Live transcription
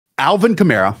Alvin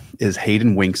Kamara is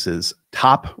Hayden Winks'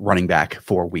 top running back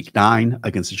for week 9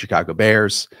 against the Chicago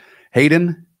Bears.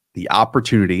 Hayden, the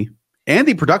opportunity and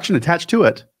the production attached to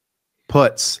it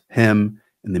puts him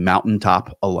in the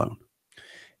mountaintop alone.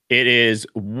 It is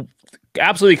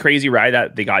absolutely crazy ride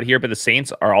that they got here, but the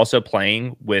Saints are also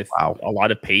playing with a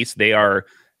lot of pace. They are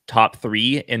top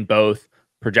 3 in both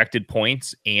projected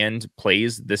points and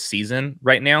plays this season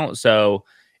right now. So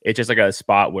it's just like a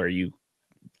spot where you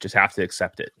just have to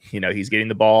accept it. You know, he's getting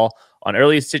the ball on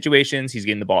early situations. He's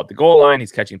getting the ball at the goal line.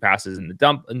 He's catching passes in the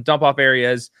dump off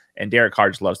areas. And Derek Carr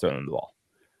just loves throwing the ball.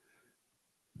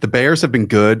 The Bears have been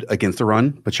good against the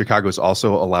run, but Chicago is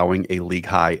also allowing a league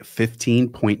high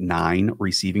 15.9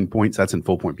 receiving points. That's in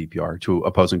full point PPR to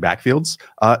opposing backfields.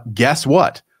 Guess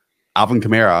what? Alvin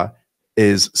Kamara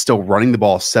is still running the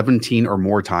ball 17 or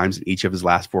more times in each of his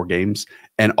last 4 games.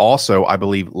 And also, I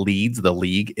believe, leads the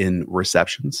league in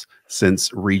receptions since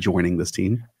rejoining this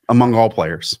team among all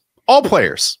players. All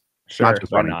players. Sure. Not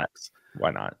just why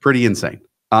not? Pretty insane.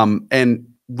 And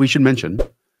we should mention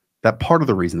that part of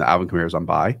the reason that Alvin Kamara is on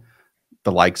bye,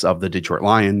 the likes of the Detroit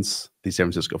Lions, the San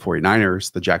Francisco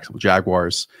 49ers, the Jacksonville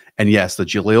Jaguars, and yes, the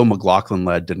Jaleel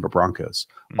McLaughlin-led Denver Broncos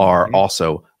are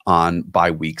also on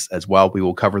bye weeks as well. We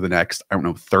will cover the next,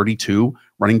 32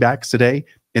 running backs today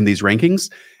in these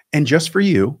rankings. And just for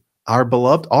you, our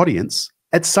beloved audience,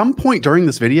 at some point during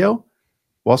this video,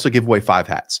 we'll also give away 5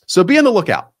 hats. So be on the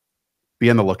lookout. Be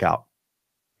on the lookout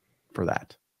for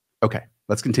that. Okay,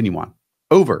 let's continue on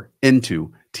over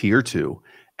into tier 2.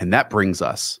 And that brings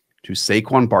us to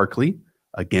Saquon Barkley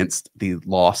against the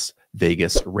Las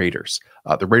Vegas Raiders.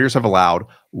 The Raiders have allowed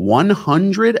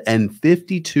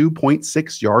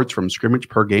 152.6 yards from scrimmage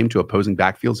per game to opposing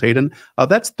backfields, Hayden.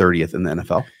 That's 30th in the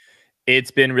NFL.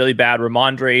 It's been really bad.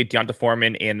 Rhamondre, Deonta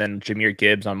Foreman, and then Jahmyr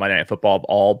Gibbs on Monday Night Football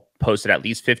all posted at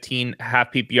least 15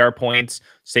 half PPR points.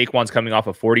 Saquon's coming off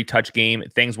a 40-touch game.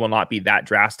 Things will not be that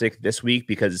drastic this week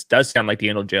because it does sound like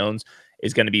Daniel Jones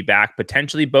is going to be back.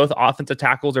 Potentially both offensive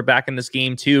tackles are back in this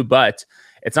game too, but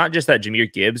it's not just that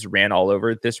Jahmyr Gibbs ran all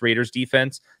over this Raiders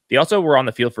defense. They also were on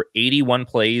the field for 81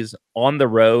 plays on the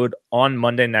road on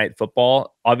Monday Night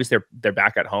Football. Obviously, they're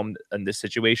back at home in this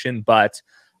situation, but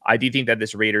I do think that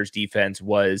this Raiders defense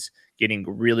was getting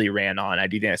really ran on. I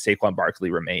do think that Saquon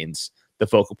Barkley remains the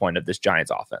focal point of this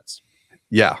Giants offense.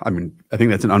 Yeah, I mean, I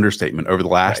think that's an understatement. Over the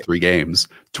last 3 games,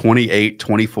 28,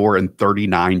 24, and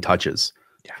 39 touches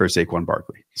for Saquon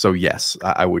Barkley. So yes,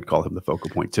 I would call him the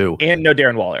focal point too. And no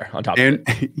Darren Waller on top of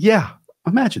it. Yeah,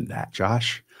 imagine that,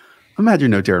 Josh. Imagine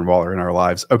no Darren Waller in our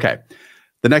lives. Okay.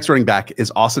 The next running back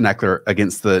is Austin Ekeler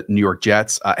against the New York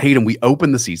Jets. Hayden, we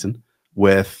opened the season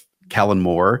with Kellen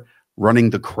Moore running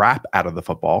the crap out of the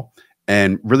football.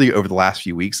 And really over the last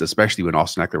few weeks, especially when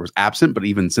Austin Ekeler was absent, but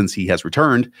even since he has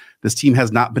returned, this team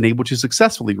has not been able to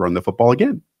successfully run the football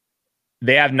again.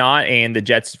 They have not, and the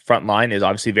Jets front line is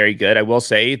obviously very good. I will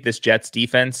say this Jets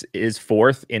defense is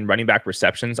 4th in running back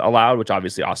receptions allowed, which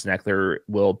obviously Austin Ekeler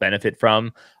will benefit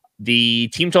from. The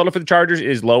team total for the Chargers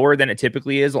is lower than it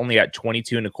typically is, only at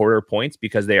 22.25 points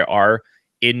because they are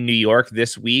in New York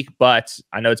this week. But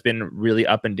I know it's been really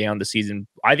up and down the season,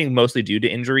 I think mostly due to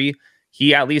injury.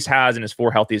 He at least has in his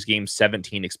 4 healthiest games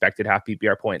 17 expected half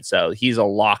PPR points. So he's a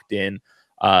locked in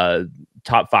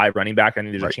top 5 running back. I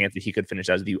think there's a chance that he could finish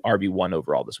as the RB1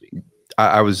 overall this week.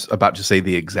 I was about to say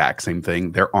the exact same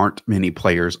thing. There aren't many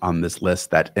players on this list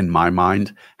that, in my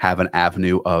mind, have an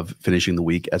avenue of finishing the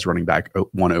week as running back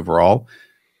 1 overall.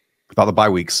 Without the bye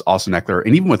weeks, Austin Ekeler,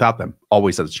 and even without them,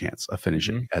 always has a chance of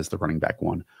finishing as the running back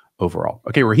 1 overall.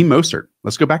 Okay, Raheem Mostert.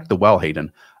 Let's go back to the well,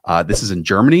 Hayden. This is in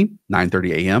Germany,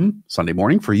 9:30 a.m. Sunday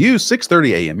morning. For you,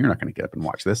 6:30 a.m. You're not going to get up and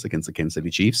watch this against the Kansas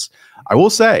City Chiefs. I will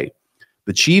say,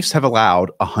 the Chiefs have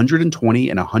allowed 120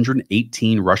 and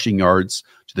 118 rushing yards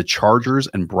to the Chargers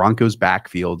and Broncos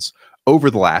backfields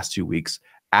over the last 2 weeks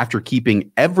after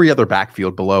keeping every other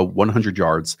backfield below 100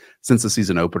 yards since the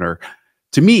season opener.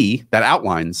 To me, that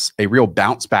outlines a real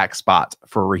bounce back spot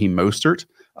for Raheem Mostert,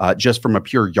 just from a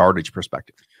pure yardage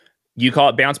perspective. You call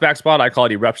it bounce back spot. I call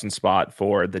it eruption spot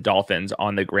for the Dolphins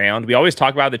on the ground. We always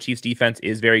talk about the Chiefs defense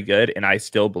is very good, and I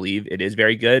still believe it is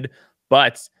very good,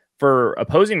 but for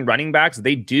opposing running backs,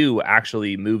 they do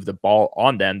actually move the ball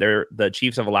on them. The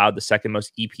Chiefs have allowed the 2nd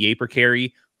most EPA per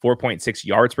carry, 4.6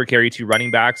 yards per carry to running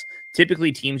backs.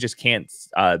 Typically, teams just can't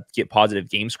get positive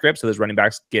game scripts, so those running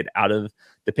backs get out of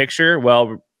the picture.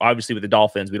 Well, obviously with the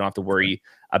Dolphins, we don't have to worry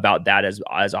about that as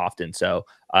often. So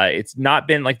it's not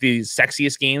been like the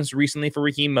sexiest games recently for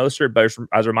Raheem Mostert, but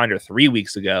as a reminder, 3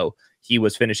 weeks ago, he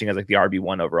was finishing as like the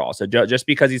RB1 overall. So just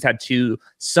because he's had 2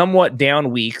 somewhat down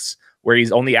weeks where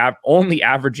he's only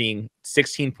averaging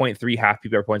 16.3 half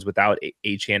PPR points without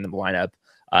Achane in the lineup.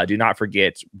 Do not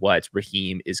forget what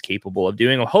Raheem is capable of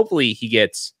doing. Hopefully he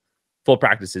gets full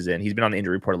practices in. He's been on the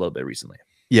injury report a little bit recently.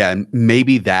 Yeah, and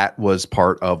maybe that was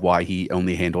part of why he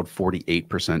only handled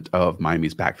 48% of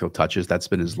Miami's backfield touches. That's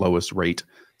been his lowest rate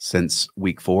since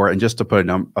week 4. And just to put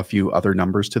a few other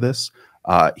numbers to this,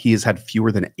 he has had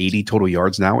fewer than 80 total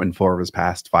yards now in 4 of his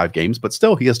past 5 games, but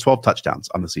still he has 12 touchdowns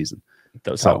on the season.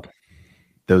 Those help.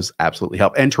 Those absolutely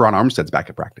help. And Teron Armstead's back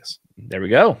at practice. There we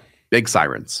go. Big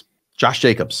sirens. Josh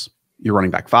Jacobs, you're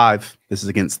running back 5. This is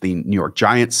against the New York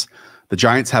Giants. The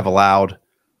Giants have allowed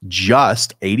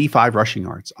just 85 rushing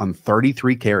yards on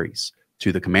 33 carries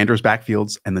to the Commanders'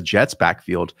 backfields and the Jets'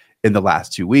 backfield in the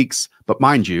last 2 weeks. But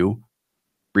mind you,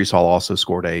 Breece Hall also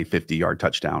scored a 50-yard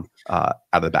touchdown out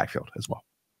of the backfield as well.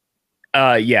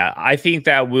 Yeah, I think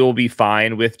that we'll be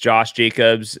fine with Josh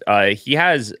Jacobs. He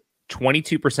has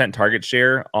 22% target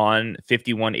share on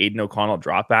 51 Aidan O'Connell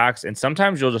dropbacks. And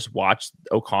sometimes you'll just watch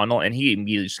O'Connell and he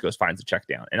immediately just finds the check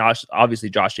down. And obviously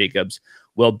Josh Jacobs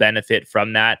will benefit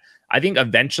from that. I think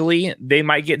eventually they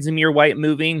might get Zamir White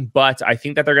moving, but I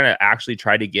think that they're going to actually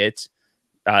try to get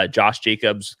Josh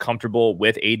Jacobs comfortable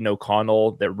with Aidan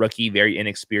O'Connell, the rookie, very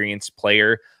inexperienced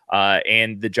player.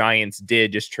 And the Giants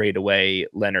did just trade away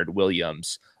Leonard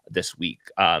Williams this week.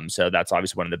 So that's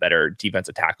obviously one of the better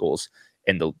defensive tackles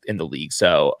in the league.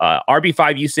 So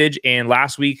RB5 usage, and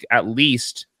last week, at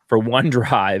least for one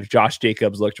drive, Josh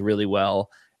Jacobs looked really well.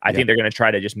 I think they're going to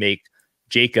try to just make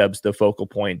Jacobs the focal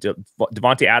point.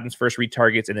 Devontae Adams first read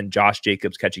targets, and then Josh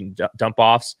Jacobs catching dump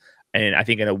offs. And I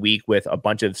think in a week with a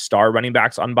bunch of star running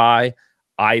backs on bye,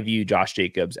 I view Josh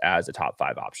Jacobs as a top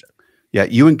 5 option. Yeah,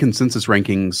 you and consensus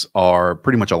rankings are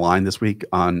pretty much aligned this week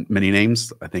on many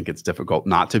names. I think it's difficult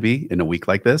not to be in a week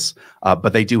like this,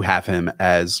 but they do have him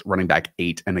as running back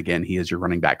 8. And again, he is your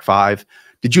running back 5.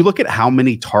 Did you look at how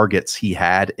many targets he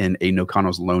had in Aidan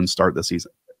O'Connell's lone start this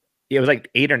season? It was like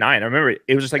 8 or 9. I remember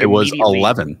it was just like it was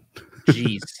 11.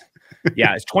 Jeez.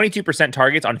 Yeah, it's 22%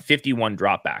 targets on 51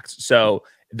 dropbacks. So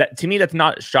that, to me, that's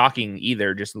not shocking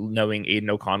either, just knowing Aidan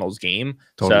O'Connell's game.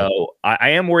 Totally. So I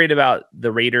am worried about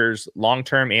the Raiders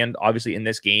long-term and obviously in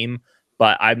this game,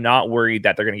 but I'm not worried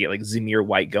that they're going to get like Zamir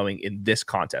White going in this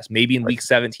contest. Maybe in week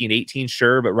 17, 18,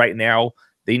 sure. But right now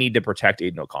they need to protect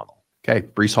Aidan O'Connell. Okay.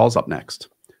 Breece Hall's up next.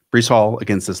 Breece Hall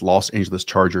against this Los Angeles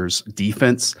Chargers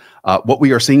defense. What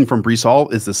we are seeing from Breece Hall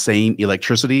is the same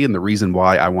electricity, and the reason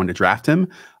why I wanted to draft him.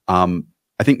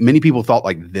 I think many people thought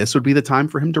like this would be the time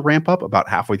for him to ramp up about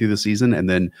halfway through the season, and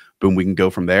then boom, we can go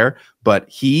from there. But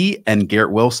he and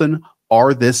Garrett Wilson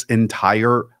are this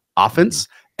entire offense,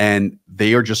 and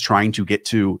they are just trying to get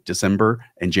to December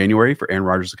and January for Aaron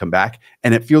Rodgers to come back.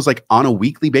 And it feels like on a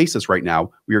weekly basis right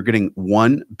now, we are getting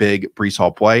one big Breece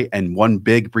Hall play, and one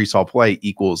big Breece Hall play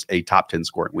equals a top 10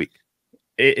 scoring week.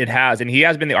 It has, and he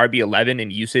has been the RB11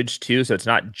 in usage too, so it's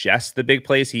not just the big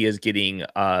plays. He is getting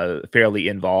fairly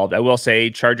involved. I will say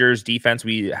Chargers defense,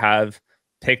 we have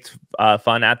picked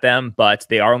fun at them, but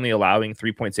they are only allowing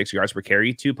 3.6 yards per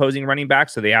carry to opposing running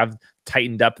backs, so they have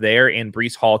tightened up there, and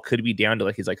Breece Hall could be down to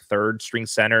like his third string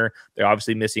center. They're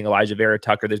obviously missing Elijah Vera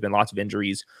Tucker. There's been lots of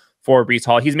injuries for Breece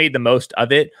Hall. He's made the most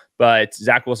of it, but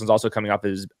Zach Wilson's also coming off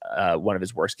his one of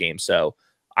his worst games. So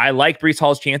I like Breece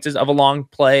Hall's chances of a long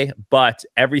play, but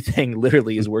everything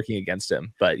literally is working against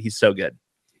him. But he's so good.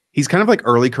 He's kind of like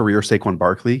early career Saquon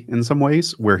Barkley in some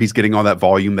ways, where he's getting all that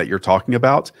volume that you're talking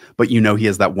about, but he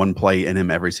has that one play in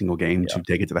him every single game to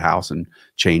take it to the house and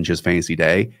change his fantasy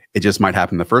day. It just might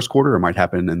happen in the first quarter, it might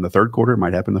happen in the third quarter, it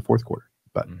might happen in the fourth quarter,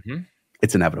 but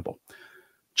it's inevitable.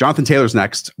 Jonathan Taylor's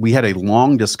next. We had a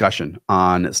long discussion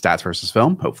on Stats versus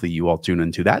Film. Hopefully you all tune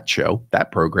into that show,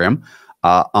 that program,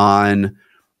 on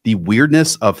the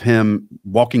weirdness of him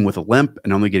walking with a limp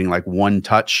and only getting like one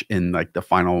touch in like the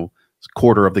final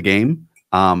quarter of the game.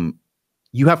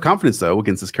 You have confidence though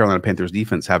against this Carolina Panthers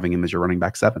defense having him as your running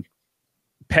back 7.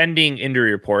 Pending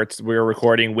injury reports. We're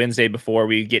recording Wednesday before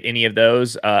we get any of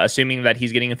those. Assuming that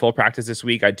he's getting in full practice this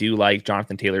week, I do like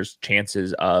Jonathan Taylor's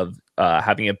chances of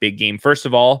having a big game. First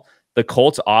of all, the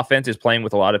Colts offense is playing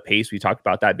with a lot of pace. We talked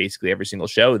about that basically every single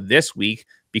show this week.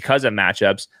 Because of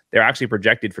matchups, they're actually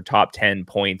projected for top 10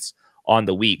 points on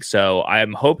the week. So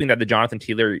I'm hoping that the Jonathan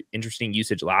Taylor interesting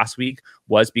usage last week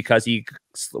was because he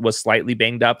was slightly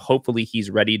banged up. Hopefully he's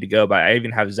ready to go. But I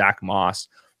even have Zach Moss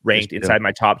ranked inside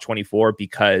my top 24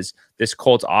 because this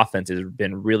Colts offense has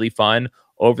been really fun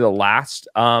over the last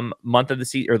month of the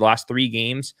season, or the last 3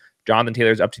 games. Jonathan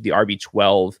Taylor's up to the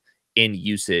RB12 in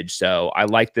usage. So I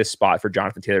like this spot for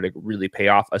Jonathan Taylor to really pay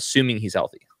off, assuming he's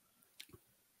healthy.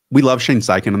 We love Shane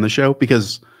Steichen on the show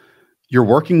because You're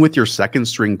working with your second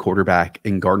string quarterback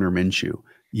in Gardner Minshew,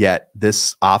 yet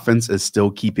this offense is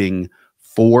still keeping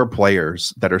 4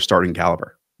 players that are starting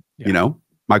caliber. Yeah. You know,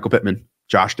 Michael Pittman,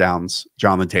 Josh Downs,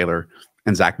 Jonathan Taylor,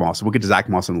 and Zach Moss. We'll get to Zach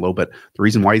Moss in a little bit. The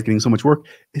reason why he's getting so much work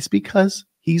is because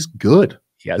he's good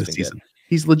this season. Good.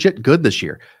 He's legit good this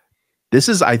year. This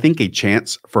is, I think, a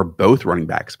chance for both running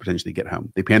backs to potentially get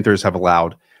home. The Panthers have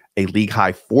allowed a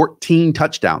league-high 14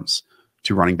 touchdowns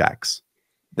to running backs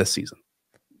this season.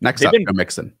 Next up,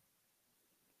 Mixon.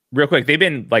 Real quick, they've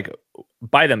been like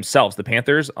by themselves, the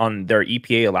Panthers, on their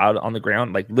EPA allowed on the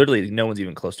ground. Like literally no one's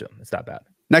even close to them. It's that bad.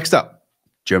 Next up,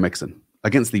 Joe Mixon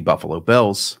against the Buffalo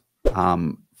Bills.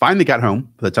 Finally got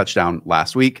home for the touchdown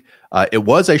last week. It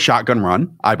was a shotgun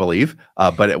run, I believe,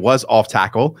 but it was off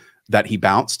tackle that he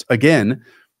bounced. Again,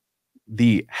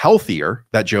 the healthier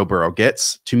that Joe Burrow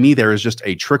gets, to me, there is just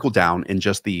a trickle down in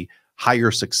just the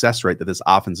higher success rate that this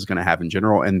offense is going to have in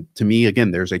general. And to me,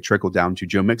 again, there's a trickle down to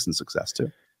Joe Mixon's success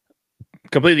too.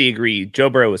 Completely agree. Joe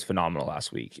Burrow was phenomenal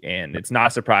last week. And it's not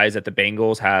a surprise that the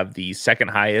Bengals have the second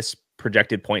highest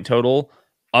projected point total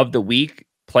of the week.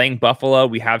 Playing Buffalo,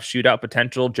 we have shootout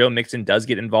potential. Joe Mixon does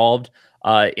get involved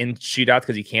in shootouts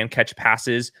because he can catch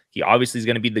passes. He obviously is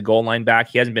going to be the goal line back.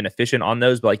 He hasn't been efficient on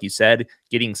those, but like you said,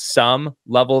 getting some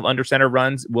level of under center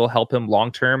runs will help him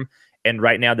long term. And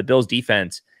right now, the Bills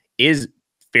defense is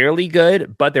fairly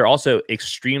good, but they're also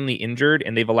extremely injured,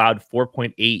 and they've allowed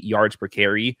 4.8 yards per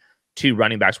carry to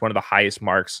running backs, one of the highest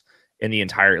marks in the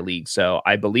entire league. So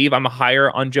I believe I'm higher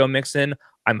on Joe Mixon.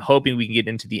 I'm hoping we can get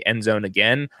into the end zone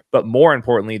again. But more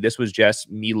importantly, this was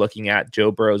just me looking at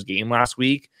Joe Burrow's game last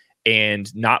week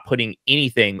and not putting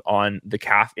anything on the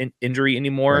calf injury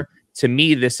anymore. Right. To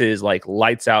me, this is like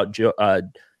lights out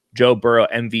Joe Burrow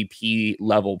MVP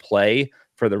level play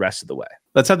for the rest of the way.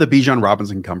 Let's have the Bijan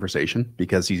Robinson conversation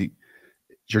because he's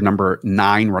your number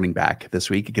 9 running back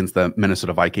this week against the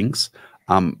Minnesota Vikings.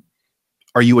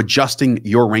 Are you adjusting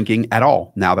your ranking at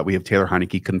all now that we have Taylor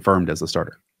Heinicke confirmed as the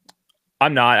starter?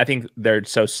 I'm not. I think they're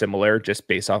so similar just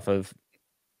based off of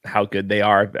how good they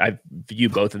are. I view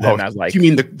both of them as like... You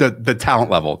mean the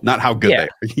talent level, not how good they are.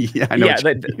 Yeah, I know.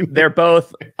 Yeah, they're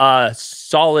both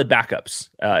solid backups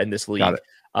in this league. Got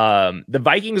it. The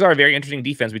Vikings are a very interesting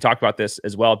defense. We talked about this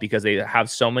as well because they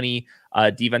have so many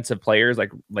defensive players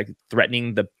like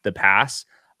threatening the pass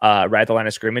right at the line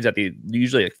of scrimmage that they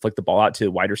usually flick the ball out to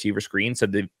wide receiver screen. So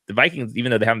the Vikings, even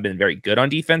though they haven't been very good on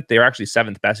defense, they're actually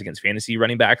 7th best against fantasy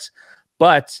running backs.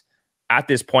 But at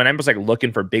this point, I'm just like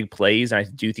looking for big plays. And I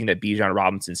do think that Bijan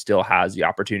Robinson still has the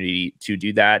opportunity to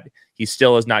do that. He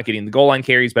still is not getting the goal line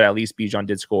carries, but at least Bijan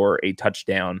did score a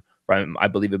touchdown from, I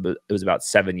believe it was about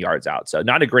 7 yards out. So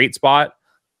not a great spot,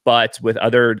 but with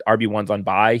other RB1s on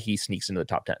bye, he sneaks into the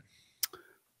top 10.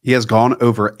 He has gone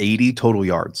over 80 total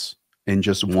yards in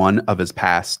just one of his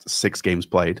past 6 games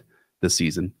played this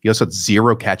season. He also had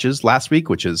 0 catches last week,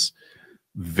 which is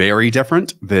very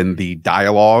different than the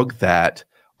dialogue that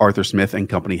Arthur Smith and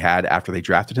company had after they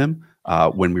drafted him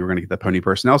when we were going to get the pony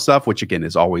personnel stuff, which again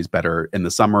is always better in the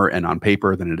summer and on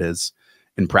paper than it is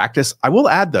in practice. I will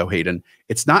add though, Hayden,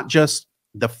 it's not just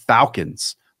the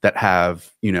Falcons that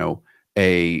have,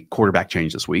 a quarterback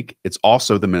change this week. It's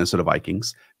also the Minnesota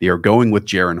Vikings. They are going with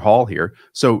Jaron Hall here.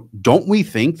 So don't we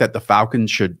think that the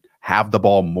Falcons should have the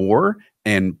ball more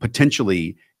and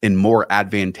potentially in more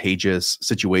advantageous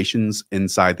situations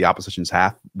inside the opposition's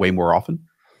half way more often?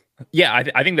 Yeah,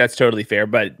 I think that's totally fair.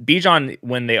 But Bijan,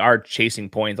 when they are chasing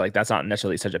points, like that's not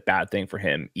necessarily such a bad thing for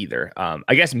him either.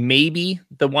 I guess maybe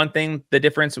the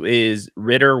difference is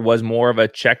Ritter was more of a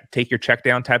take your check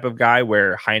down type of guy,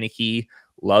 where Heinicke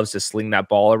loves to sling that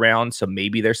ball around. So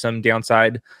maybe there's some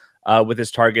downside with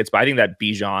his targets. But I think that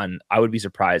Bijan, I would be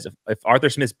surprised if Arthur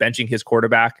Smith's benching his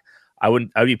quarterback. I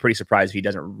would be pretty surprised if he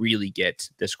doesn't really get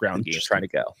this ground game trying to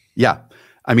go. Yeah.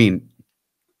 I mean,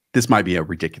 this might be a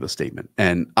ridiculous statement.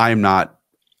 And I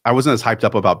wasn't as hyped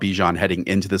up about Bijan heading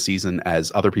into the season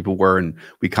as other people were. And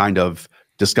we kind of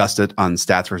discussed it on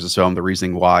Stats versus Film. The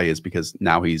reasoning why is because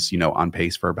now he's, on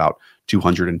pace for about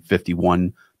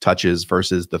 251 touches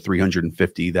versus the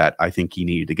 350 that I think he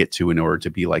needed to get to in order to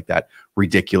be like that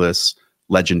ridiculous,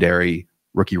 legendary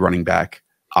rookie running back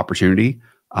opportunity.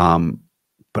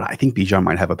 But I think Bijan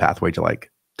might have a pathway to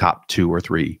like top 2 or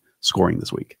 3 scoring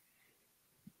this week.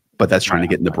 But that's trying to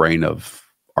get in the brain of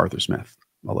Arthur Smith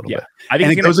a little bit. I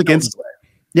think it goes against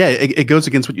it goes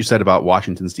against what you said about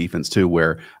Washington's defense too,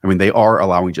 where they are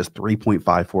allowing just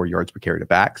 3.54 yards per carry to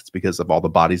backs. It's because of all the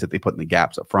bodies that they put in the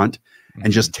gaps up front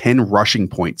and just 10 rushing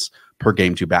points per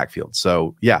game to backfield.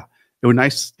 So yeah, it'd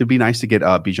be nice to get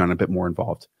Bijan a bit more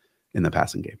involved in the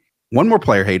passing game. One more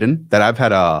player, Hayden, that I've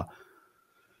had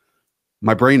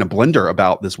My brain a blender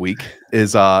about this week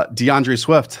is DeAndre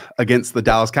Swift against the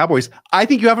Dallas Cowboys. I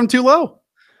think you have him too low.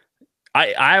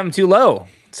 I am too low.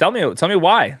 Tell me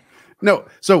why. No,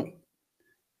 so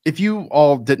if you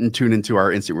all didn't tune into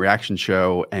our instant reaction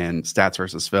show and stats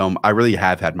versus film, I really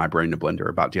have had my brain a blender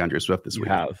about DeAndre Swift this week.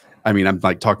 I mean, I'm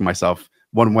like talking myself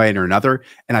one way or another,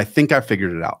 and I think I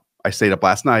figured it out. I stayed up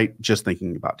last night just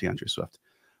thinking about DeAndre Swift.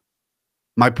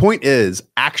 My point is,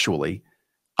 actually,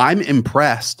 I'm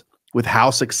impressed with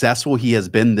how successful he has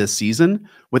been this season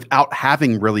without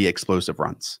having really explosive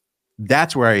runs.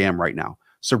 That's where I am right now.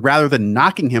 So rather than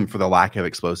knocking him for the lack of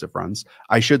explosive runs,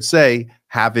 I should say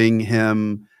having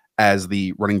him as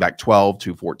the running back 12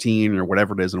 to 14 or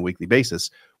whatever it is on a weekly basis,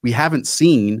 we haven't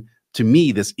seen, to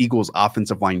me, this Eagles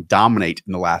offensive line dominate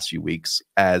in the last few weeks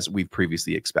as we've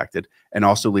previously expected, and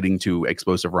also leading to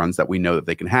explosive runs that we know that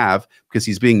they can have because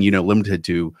he's being, limited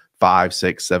to 5,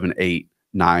 6, 7, 8,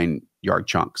 9 yard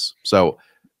chunks. So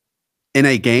in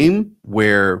a game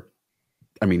where,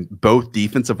 I mean, both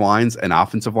defensive lines and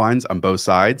offensive lines on both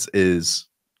sides is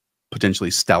potentially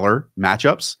stellar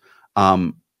matchups,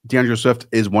 DeAndre Swift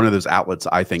is one of those outlets,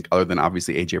 I think, other than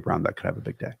obviously A.J. Brown, that could have a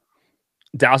big day.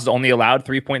 Dallas is only allowed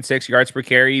 3.6 yards per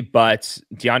carry, but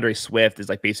DeAndre Swift is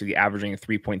like basically averaging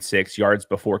 3.6 yards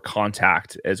before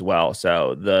contact as well.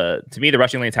 So to me, the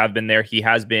rushing lanes have been there. He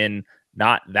has been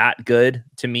not that good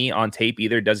to me on tape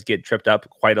either. Does get tripped up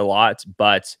quite a lot,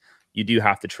 but you do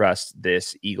have to trust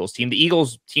this Eagles team. The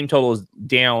Eagles team total is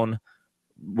down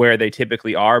where they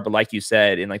typically are, but like you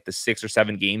said, in like the 6 or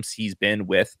 7 games he's been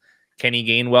with Kenny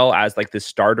Gainwell as like the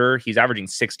starter, he's averaging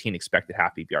 16 expected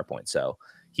half PPR points. So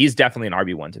he's definitely an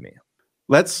RB1 to me.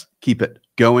 Let's keep it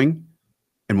going,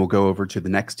 and we'll go over to the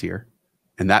next tier.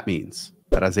 And that means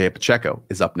that Isiah Pacheco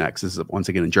is up next. This is once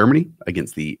again in Germany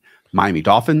against the Miami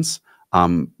Dolphins.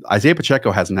 Isiah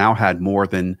Pacheco has now had more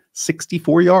than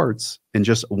 64 yards in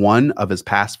just one of his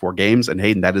past 4 games. And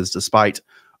Hayden, that is despite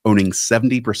owning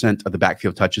 70% of the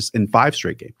backfield touches in 5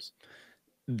 straight games.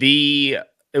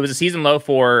 It was a season low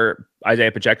for Isiah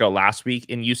Pacheco last week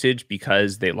in usage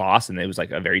because they lost, and it was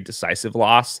like a very decisive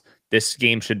loss. This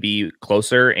game should be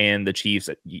closer, and the Chiefs,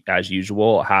 as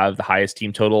usual, have the highest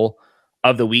team total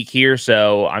of the week here.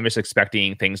 So I'm just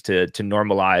expecting things to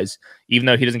normalize. Even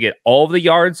though he doesn't get all of the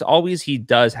yards always, he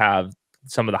does have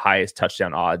some of the highest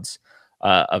touchdown odds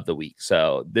of the week.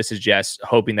 So this is just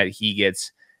hoping that he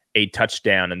gets a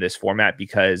touchdown in this format,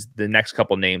 because the next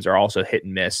couple names are also hit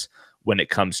and miss when it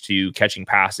comes to catching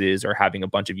passes or having a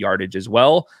bunch of yardage as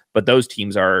well. But those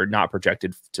teams are not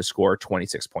projected to score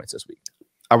 26 points this week.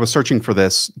 I was searching for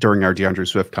this during our DeAndre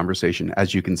Swift conversation.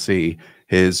 As you can see,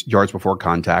 his yards before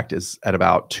contact is at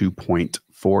about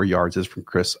 2.4 yards. Is from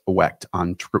Chris Wecht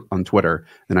on Twitter.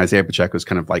 And Isiah Pacheco is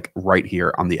kind of like right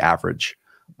here on the average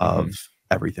of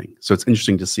everything. So it's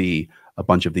interesting to see a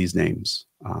bunch of these names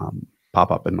pop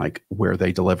up and like where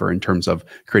they deliver in terms of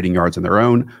creating yards on their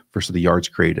own versus the yards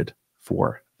created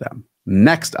for them.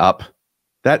 Next up,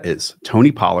 that is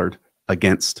Tony Pollard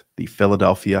against the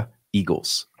Philadelphia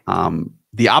Eagles.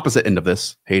 The opposite end of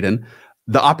this, Hayden,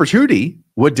 the opportunity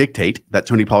would dictate that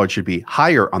Tony Pollard should be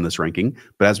higher on this ranking.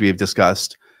 But as we have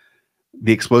discussed,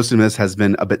 the explosiveness has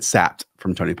been a bit sapped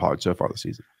from Tony Pollard so far this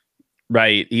season.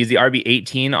 Right. He's the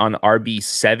RB18 on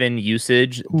RB7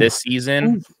 usage this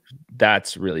season. Oof.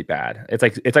 That's really bad. It's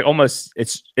like almost,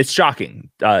 it's shocking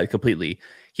completely.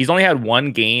 He's only had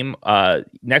one game.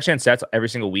 Next Gen Stats every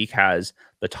single week has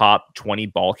the top 20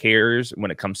 ball carriers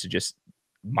when it comes to just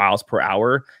miles per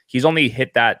hour. He's only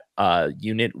hit that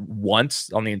unit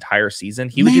once on the entire season.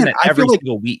 He was doing that every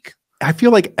single week. I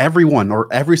feel like everyone or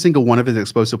every single one of his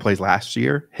explosive plays last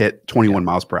year hit 21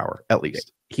 miles per hour at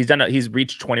least. He's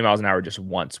reached 20 miles an hour just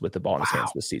once with the ball in his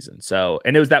hands this season. So,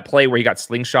 and it was that play where he got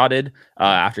slingshotted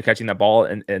after catching that ball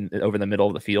and over the middle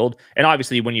of the field. And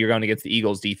obviously, when you're going against the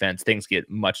Eagles defense, things get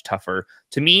much tougher.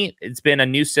 To me, it's been a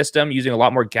new system using a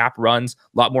lot more gap runs,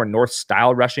 a lot more north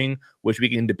style rushing, which we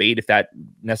can debate if that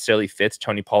necessarily fits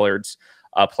Tony Pollard's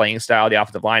playing style. The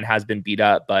offensive line has been beat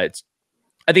up, but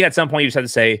I think at some point you just have to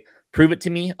say, prove it to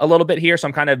me a little bit here. So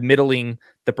I'm kind of middling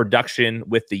the production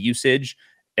with the usage.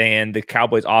 And the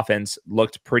Cowboys offense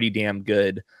looked pretty damn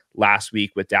good last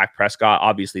week with Dak Prescott.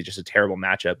 Obviously, just a terrible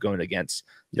matchup going against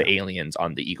the aliens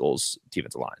on the Eagles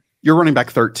defensive line. Your running back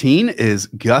 13 is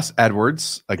Gus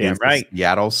Edwards against the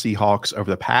Seattle Seahawks. Over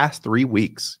the past 3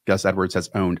 weeks, Gus Edwards has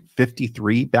owned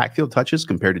 53 backfield touches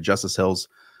compared to Justice Hill's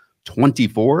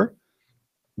 24.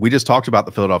 We just talked about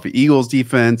the Philadelphia Eagles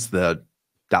defense, the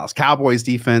Dallas Cowboys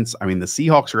defense. I mean, the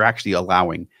Seahawks are actually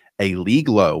allowing a league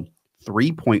low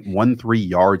 3.13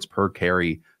 yards per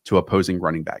carry to opposing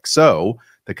running backs. So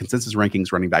the consensus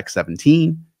rankings running back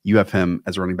 17 You have him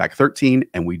as running back 13,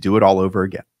 and we do it all over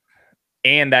again.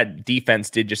 And that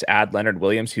defense did just add Leonard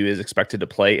Williams, who is expected to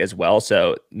play as well.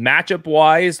 So matchup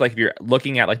wise, like if you're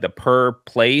looking at like the per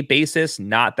play basis,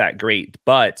 not that great,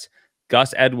 but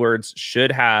Gus Edwards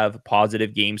should have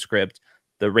positive game script.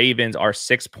 The Ravens are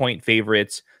 6-point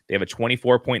favorites. They have a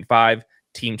 24.5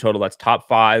 team total. That's top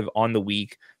 5 on the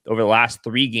week. Over the last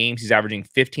 3 games, he's averaging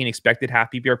 15 expected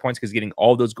half PPR points because getting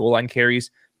all those goal line carries.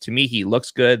 To me, he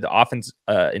looks good. The offense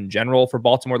in general for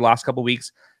Baltimore the last couple of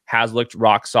weeks has looked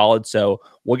rock solid. So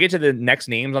we'll get to the next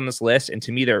names on this list. And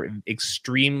to me, they're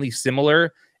extremely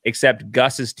similar, except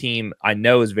Gus's team I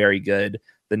know is very good.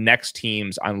 The next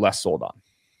teams I'm less sold on.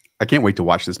 I can't wait to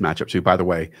watch this matchup too. By the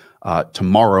way,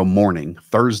 tomorrow morning,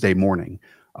 Thursday morning,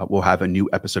 we'll have a new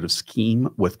episode of Scheme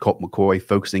with Colt McCoy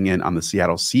focusing in on the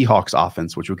Seattle Seahawks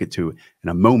offense, which we'll get to in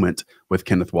a moment with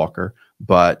Kenneth Walker.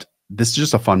 But this is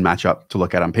just a fun matchup to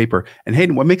look at on paper. And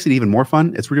Hayden, what makes it even more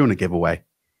fun is we're doing a giveaway.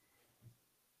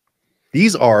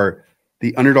 These are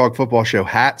the Underdog Football Show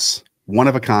hats, one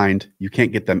of a kind. You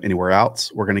can't get them anywhere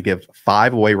else. We're going to give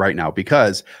 5 away right now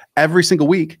because every single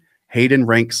week, Hayden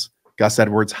ranks Gus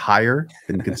Edwards higher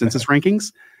than consensus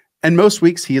rankings. And most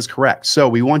weeks he is correct. So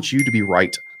we want you to be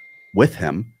right with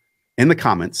him. In the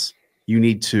comments, you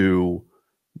need to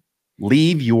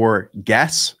leave your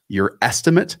guess, your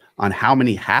estimate on how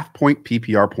many half-point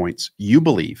PPR points you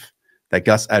believe that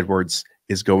Gus Edwards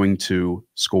is going to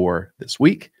score this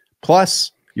week,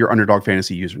 plus your Underdog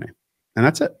Fantasy username. And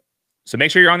that's it. So make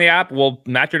sure you're on the app. We'll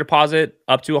match your deposit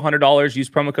up to $100. Use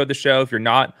promo code The Show if you're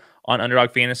not on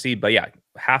Underdog Fantasy. But yeah,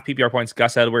 half PPR points,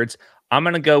 Gus Edwards. I'm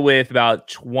going to go with about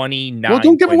 29. Well,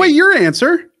 don't give away your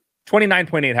answer.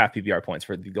 29.8 half PPR points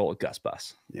for the goal of Gus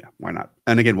Bus. Yeah, why not?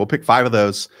 And again, we'll pick 5 of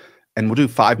those, and we'll do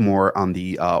 5 more on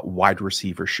the wide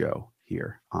receiver show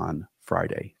here on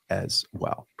Friday as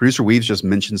well. Producer Weaves just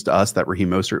mentions to us that Raheem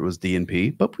Mostert was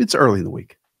DNP, but it's early in the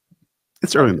week.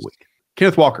 It's early in the week.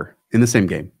 Kenneth Walker in the same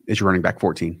game is your running back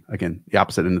 14. Again, the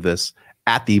opposite end of this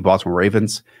at the Baltimore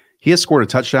Ravens. He has scored a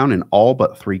touchdown in all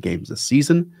but 3 games this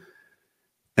season.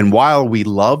 And while we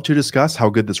love to discuss how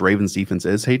good this Ravens defense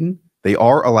is, Hayden, they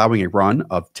are allowing a run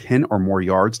of 10 or more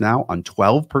yards now on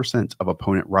 12% of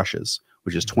opponent rushes,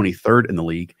 which is 23rd in the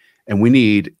league. And we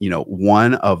need,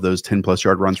 one of those 10+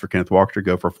 yard runs for Kenneth Walker to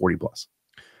go for 40+.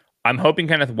 I'm hoping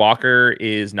Kenneth Walker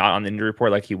is not on the injury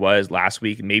report like he was last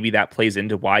week. Maybe that plays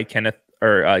into why Kenneth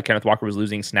Walker was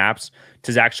losing snaps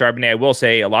to Zach Charbonnet. I will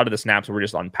say a lot of the snaps were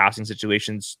just on passing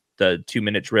situations. The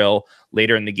 2-minute drill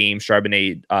later in the game,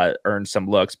 Charbonnet earned some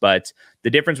looks, but the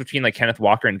difference between like Kenneth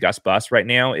Walker and Gus Bus right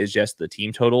now is just the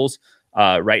team totals.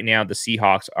 Right now, the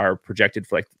Seahawks are projected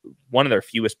for like one of their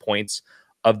fewest points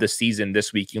of the season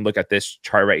this week. You can look at this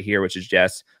chart right here, which is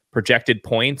just projected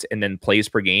points and then plays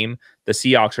per game. The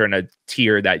Seahawks are in a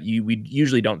tier that we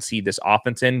usually don't see this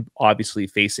offense in. Obviously,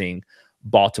 facing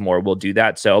Baltimore will do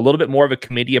that. So a little bit more of a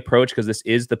committee approach because this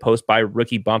is the post-buy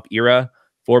rookie bump era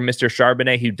for Mr.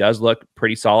 Charbonnet, who does look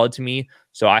pretty solid to me.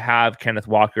 So I have Kenneth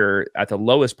Walker at the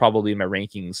lowest probably in my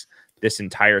rankings this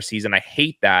entire season. I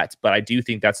hate that, but I do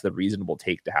think that's the reasonable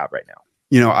take to have right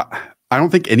now. I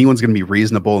don't think anyone's going to be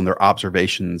reasonable in their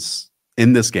observations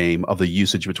in this game of the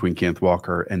usage between Kenneth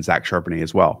Walker and Zach Charbonnet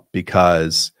as well.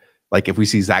 Because like if we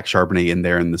see Zach Charbonnet in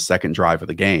there in the second drive of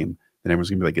the game, then everyone's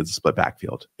going to be like, it's a split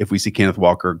backfield. If we see Kenneth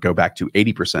Walker go back to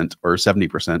 80% or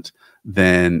 70%,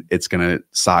 then it's going to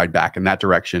side back in that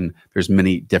direction. There's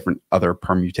many different other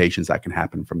permutations that can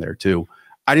happen from there too.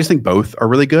 I just think both are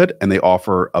really good and they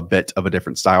offer a bit of a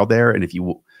different style there. And if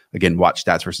you, again, watch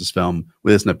Stats versus Film,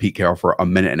 we listen to Pete Carroll for a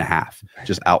minute and a half,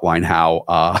 just outline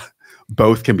how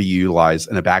both can be utilized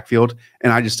in a backfield.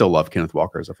 And I just still love Kenneth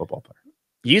Walker as a football player.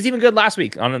 He was even good last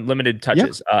week on unlimited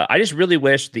touches. Yeah. I just really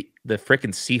wish the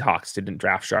freaking Seahawks didn't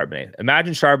draft Charbonnet.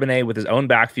 Imagine Charbonnet with his own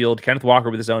backfield, Kenneth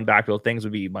Walker with his own backfield. Things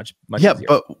would be much easier.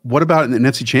 But what about in the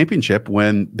NFC Championship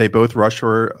when they both rush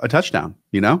for a touchdown,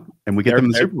 and we get them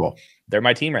in the Super Bowl? They're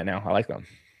my team right now. I like them.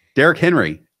 Derrick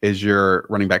Henry is your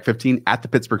running back 15 at the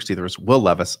Pittsburgh Steelers. Will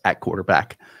Levis at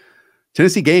quarterback.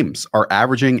 Tennessee Games are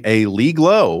averaging a league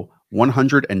low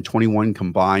 121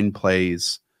 combined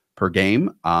plays per game.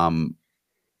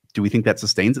 Do we think that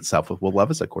sustains itself with Will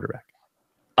Levis at quarterback?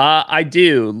 I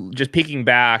do. Just peeking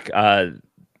back,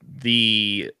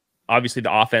 obviously the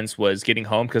offense was getting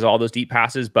home because of all those deep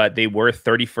passes, but they were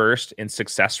 31st in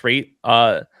success rate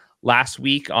last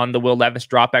week on the Will Levis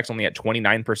dropbacks, only at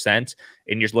 29%.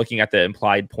 And you're looking at the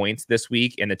implied points this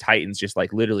week, and the Titans just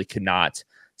like literally could not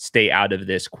stay out of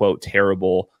this quote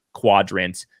terrible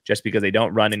quadrant just because they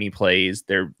don't run any plays.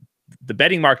 The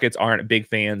betting markets aren't big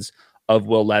fans of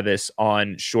Will Levis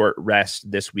on short rest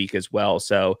this week as well.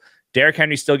 So Derrick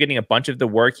Henry still getting a bunch of the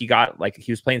work. He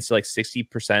was playing still like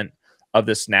 60% of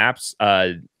the snaps,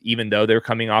 even though they're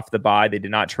coming off the bye. They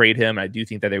did not trade him. I do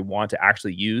think that they want to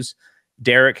actually use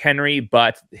Derrick Henry,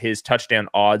 but his touchdown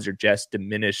odds are just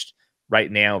diminished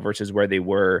right now versus where they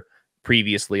were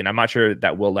previously. And I'm not sure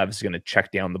that Will Levis is going to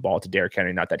check down the ball to Derrick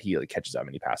Henry. Not that he catches that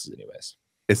many passes anyways.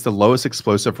 It's the lowest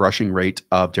explosive rushing rate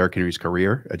of Derrick Henry's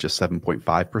career at just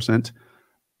 7.5%.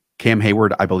 Cam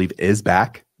Hayward, I believe, is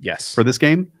back. Yes. For this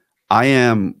game. I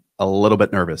am a little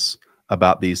bit nervous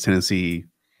about these Tennessee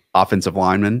offensive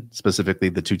linemen, specifically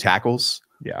the 2 tackles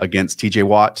against TJ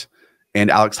Watt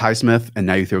and Alex Highsmith. And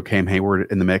now you throw Cam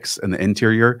Hayward in the mix in the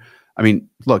interior. I mean,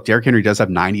 look, Derrick Henry does have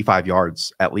 95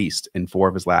 yards at least in 4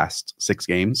 of his last 6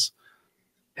 games,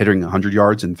 hitting 100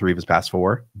 yards in 3 of his past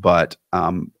 4. But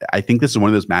I think this is one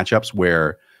of those matchups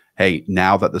where, hey,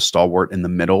 now that the stalwart in the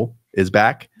middle is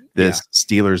back, this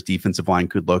Steelers defensive line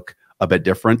could look a bit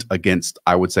different against,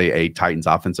 I would say, a Titans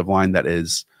offensive line that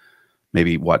is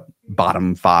maybe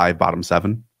bottom 5, bottom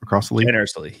 7 across the league.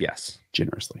 Generously, yes.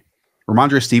 Generously.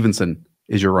 Rhamondre Stevenson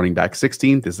is your running back.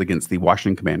 16th is against the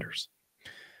Washington Commanders.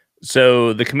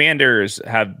 So the Commanders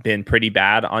have been pretty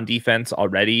bad on defense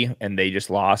already, and they just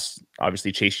lost,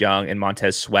 obviously, Chase Young and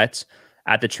Montez Sweat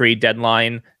at the trade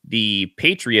deadline. The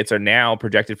Patriots are now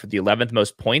projected for the 11th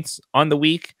most points on the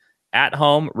week at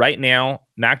home. Right now,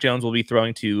 Mac Jones will be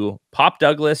throwing to Pop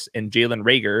Douglas and Jalen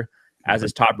Reagor as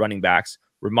his top running backs.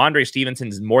 Rhamondre Stevenson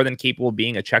is more than capable of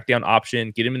being a check down option.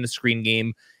 Get him in the screen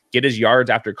game, get his yards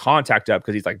after contact up,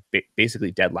 because he's basically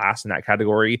dead last in that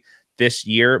category this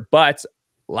year. But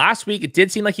last week, it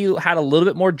did seem like he had a little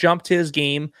bit more jump to his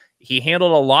game. He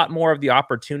handled a lot more of the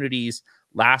opportunities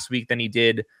last week than he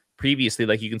did previously.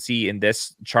 Like you can see in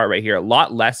this chart right here, a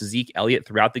lot less Zeke Elliott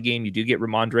throughout the game. You do get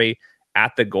Rhamondre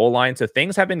at the goal line. So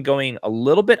things have been going a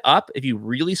little bit up if you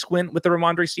really squint with the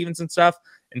Rhamondre Stevenson stuff.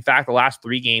 In fact, the last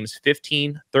 3 games,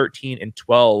 15, 13, and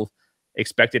 12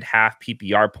 expected half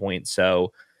PPR points.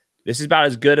 So this is about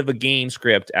as good of a game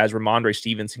script as Rhamondre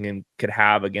Stevenson could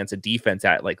have against a defense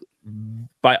that,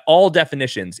 by all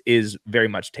definitions, is very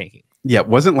much tanking. Yeah, it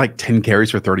wasn't 10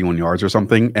 carries for 31 yards or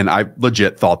something. And I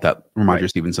legit thought that Rhamondre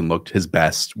Stevenson looked his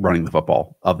best running the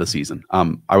football of the season.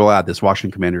 I will add this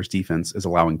Washington Commanders defense is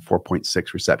allowing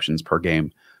 4.6 receptions per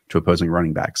game to opposing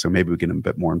running backs. So maybe we get him a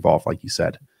bit more involved, like you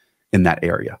said, in that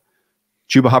area.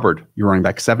 Chuba Hubbard, you're running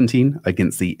back 17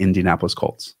 against the Indianapolis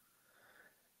Colts.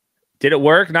 Did it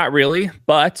work? Not really,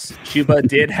 but Chuba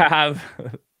did have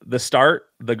the start,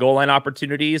 the goal line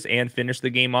opportunities, and finish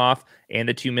the game off, and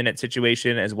the 2-minute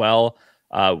situation as well.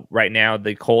 Right now,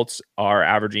 the Colts are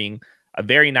averaging a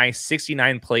very nice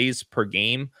 69 plays per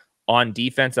game on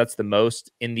defense. That's the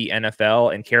most in the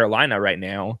NFL. And Carolina right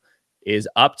now is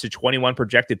up to 21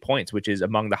 projected points, which is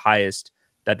among the highest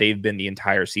that they've been the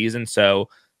entire season. So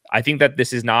I think that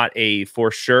this is not a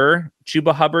for sure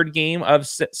Chuba Hubbard game of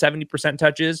 70%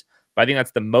 touches, but I think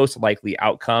that's the most likely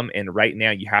outcome. And right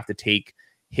now you have to take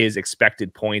his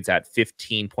expected points at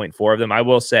 15.4 of them. I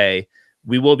will say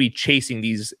we will be chasing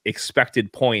these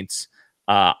expected points.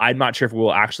 I'm not sure if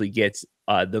we'll actually get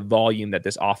the volume that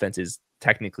this offense is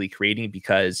technically creating,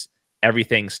 because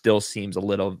everything still seems a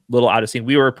little out of sync.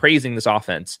 We were praising this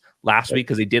offense last week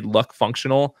because they did look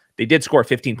functional. They did score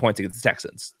 15 points against the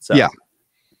Texans. So yeah.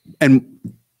 And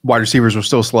wide receivers were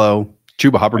still slow.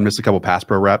 Chuba Hubbard missed a couple pass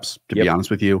pro reps, to be honest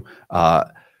with you.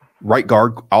 Right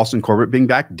guard, Austin Corbett being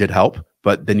back did help,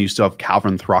 but then you still have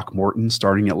Calvin Throckmorton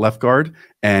starting at left guard,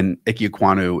 and Ike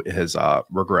Ekwonu has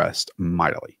regressed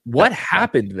mightily. What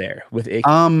happened there with Ike?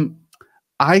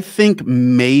 I think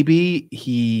maybe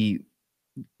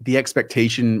the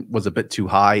expectation was a bit too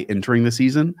high entering the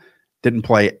season. Didn't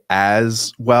play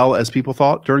as well as people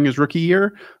thought during his rookie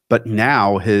year, but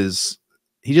now he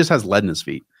just has lead in his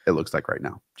feet. It looks like right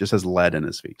now, just has lead in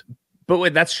his feet. But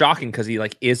wait, that's shocking because he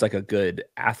is a good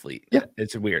athlete. Yeah,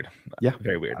 it's weird. Yeah,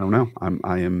 very weird. I don't know.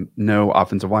 I am no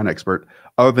offensive line expert,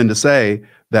 other than to say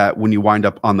that when you wind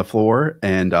up on the floor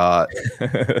and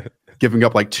giving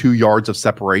up 2 yards of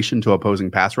separation to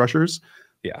opposing pass rushers,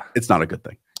 yeah, it's not a good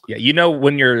thing. Yeah,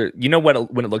 when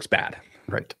it looks bad,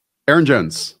 right? Aaron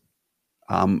Jones,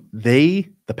 the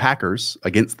Packers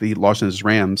against the Los Angeles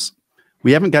Rams.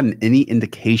 We haven't gotten any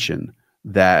indication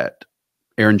that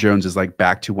Aaron Jones is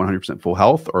back to 100% full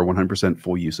health or 100%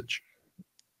 full usage.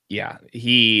 Yeah,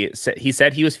 he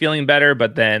said he was feeling better,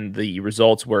 but then the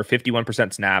results were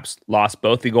 51% snaps, lost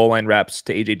both the goal line reps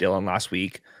to AJ Dillon last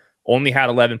week, only had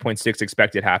 11.6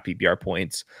 expected half PPR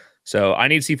points. So I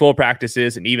need to see full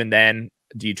practices. And even then,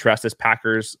 do you trust this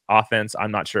Packers offense?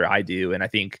 I'm not sure I do. And I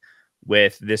think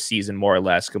with this season more or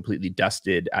less completely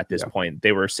dusted at this point,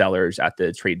 they were sellers at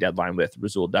the trade deadline with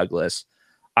Rasul Douglas.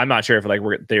 I'm not sure if like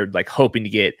they're like hoping to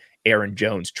get Aaron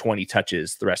Jones 20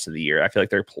 touches the rest of the year. I feel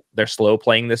like they're slow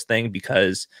playing this thing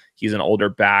because he's an older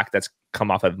back that's come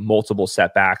off of multiple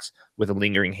setbacks with a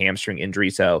lingering hamstring injury.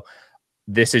 So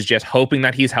this is just hoping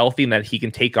that he's healthy and that he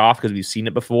can take off because we've seen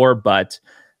it before, but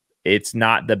it's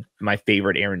not my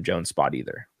favorite Aaron Jones spot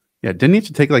either. Yeah, didn't he have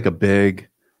to take like a big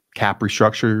cap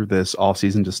restructure this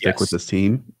offseason to stick with this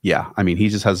team? Yeah, I mean, he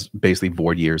just has basically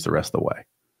void years the rest of the way.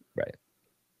 Right.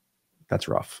 That's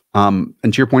rough. And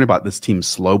to your point about this team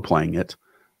slow playing it,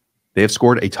 they have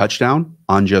scored a touchdown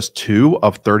on just 2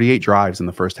 of 38 drives in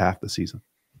the first half of the season.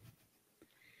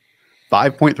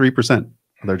 5.3%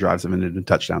 of their drives have ended in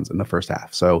touchdowns in the first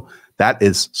half. So that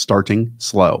is starting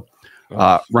slow.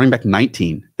 Running back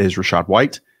 19 is Rachaad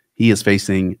White. He is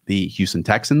facing the Houston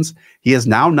Texans. He has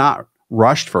now not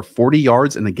rushed for 40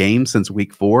 yards in a game since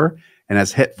week 4 and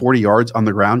has hit 40 yards on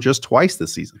the ground just twice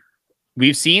this season.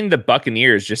 We've seen the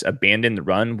Buccaneers just abandon the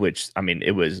run, which, I mean,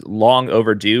 it was long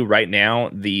overdue. Right now,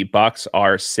 the Bucs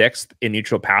are 6th in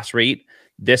neutral pass rate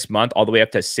this month, all the way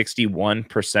up to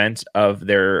 61% of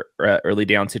their early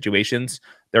down situations.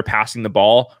 They're passing the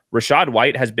ball. Rachaad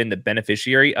White has been the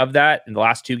beneficiary of that. In the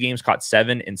last 2 games, caught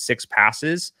 7 and 6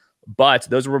 passes, but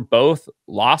those were both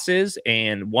losses,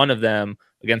 and one of them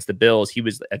against the Bills, he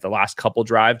was at the last couple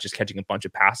drives just catching a bunch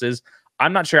of passes.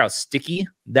 I'm not sure how sticky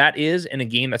that is in a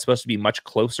game that's supposed to be much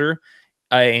closer,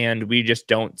 and we just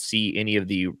don't see any of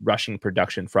the rushing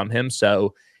production from him.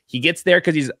 So he gets there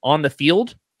because he's on the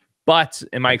field, but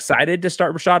am I excited to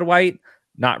start Rachaad White?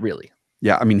 Not really.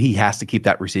 Yeah, I mean, he has to keep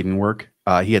that receiving work.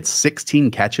 He had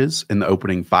 16 catches in the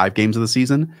opening 5 games of the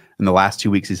season. In the last 2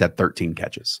 weeks, he's had 13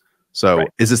 catches. So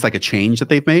is this like a change that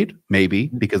they've made? Maybe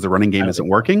because the running game isn't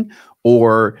working,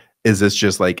 or is this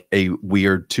just like a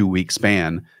weird 2-week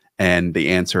span? And the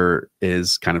answer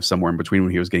is kind of somewhere in between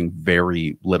when he was getting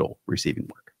very little receiving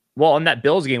work. Well, in that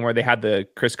Bills game where they had the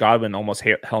Chris Godwin almost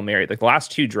Hail Mary, like the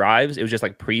last 2 drives, it was just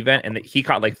like prevent, and he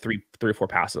caught like three or four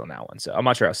passes on that one. So I'm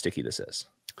not sure how sticky this is.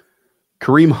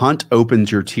 Kareem Hunt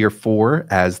opens your tier 4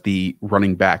 as the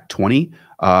running back 20.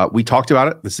 We talked about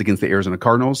it. This is against the Arizona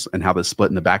Cardinals and how the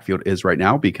split in the backfield is right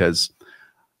now, because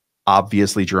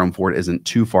obviously Jerome Ford isn't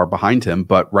too far behind him,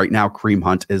 but right now Kareem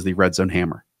Hunt is the red zone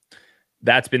hammer.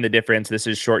 That's been the difference. This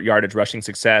is short yardage rushing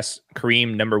success.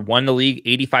 Kareem, number 1 in the league,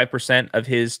 85% of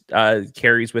his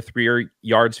carries with 3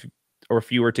 yards or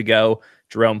fewer to go.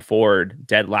 Jerome Ford,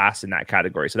 dead last in that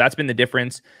category. So that's been the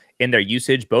difference in their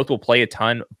usage. Both will play a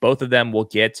ton. Both of them will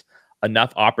get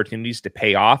enough opportunities to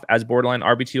pay off as borderline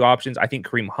RB2 options. I think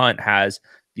Kareem Hunt has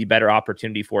the better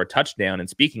opportunity for a touchdown. And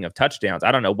speaking of touchdowns,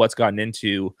 I don't know what's gotten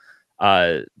into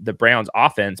the Browns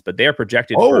offense, but they're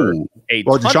projected for a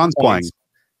ton Deshaun's playing.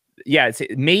 Yeah, it's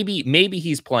maybe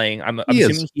he's playing. I'm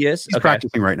assuming he is. He's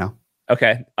practicing right now.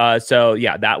 Okay. So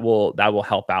yeah, that will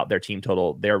help out their team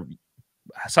total. They're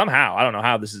somehow, I don't know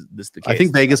how this is the case. I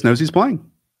think Vegas knows he's playing.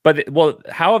 But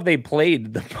how have they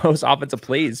played the most offensive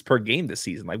plays per game this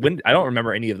season? Like I don't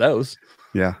remember any of those.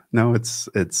 Yeah, no,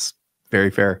 it's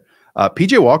very fair.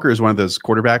 PJ Walker is one of those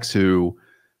quarterbacks who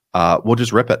will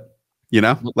just rip it. You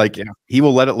know, like he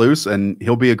will let it loose and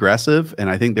he'll be aggressive.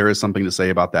 And I think there is something to say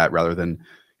about that, rather than,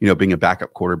 being a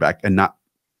backup quarterback and not,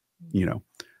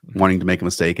 wanting to make a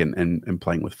mistake and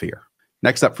playing with fear.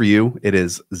 Next up for you, it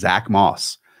is Zach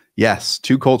Moss. Yes,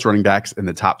 2 Colts running backs in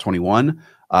the top 21.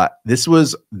 This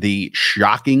was the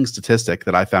shocking statistic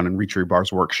that I found in Reach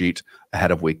Bar's worksheet ahead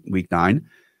of week 9.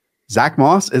 Zach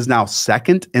Moss is now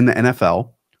 2nd in the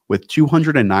NFL with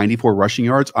 294 rushing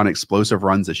yards on explosive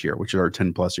runs this year, which are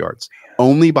 10+ yards,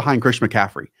 only behind Christian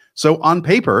McCaffrey. So on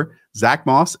paper, Zach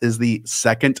Moss is the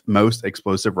 2nd most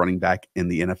explosive running back in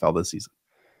the NFL this season.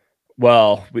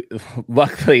 Well,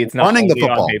 luckily it's not running the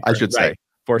football, I should say.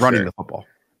 For running the football.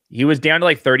 He was down to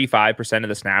like 35% of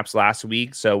the snaps last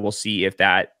week, so we'll see if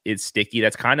that is sticky.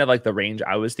 That's kind of like the range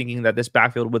I was thinking that this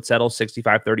backfield would settle,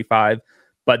 65-35.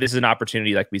 But this is an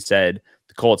opportunity, like we said,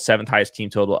 the Colts' 7th highest team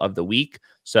total of the week.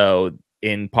 So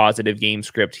in positive game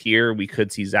script here, we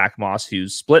could see Zach Moss,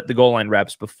 who's split the goal line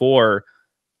reps before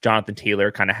Jonathan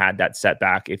Taylor kind of had that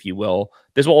setback, if you will.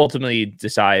 This will ultimately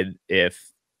decide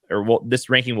this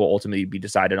ranking will ultimately be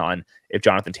decided on if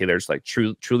Jonathan Taylor's like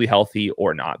truly healthy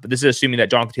or not. But this is assuming that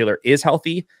Jonathan Taylor is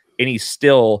healthy and he's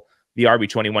still the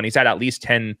RB21. He's had at least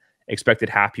 10 expected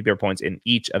half PPR points in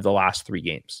each of the last 3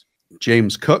 games.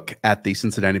 James Cook at the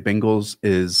Cincinnati Bengals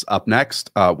is up next.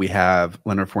 We have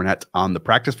Leonard Fournette on the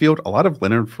practice field. A lot of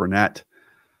Leonard Fournette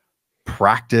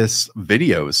practice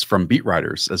videos from beat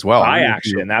writers as well.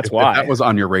 That's why that was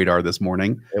on your radar this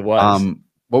morning. It was.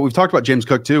 What we've talked about James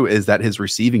Cook too is that his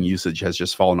receiving usage has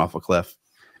just fallen off a cliff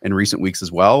in recent weeks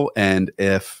as well. And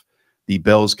if the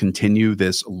Bills continue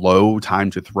this low time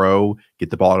to throw, get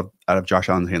the ball out of Josh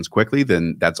Allen's hands quickly,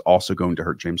 then that's also going to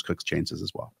hurt James Cook's chances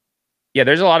as well. Yeah,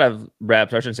 there's a lot of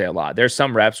reps. I shouldn't say a lot. There's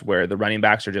some reps where the running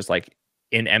backs are just like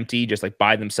in empty, just like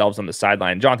by themselves on the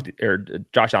sideline. Josh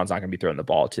Allen's not going to be throwing the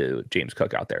ball to James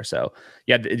Cook out there. So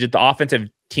yeah, the offensive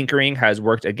tinkering has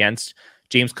worked against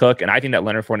James Cook, and I think that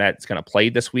Leonard Fournette is going to play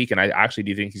this week, and I actually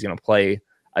do think he's going to play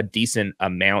a decent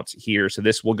amount here. So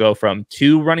this will go from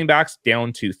 2 running backs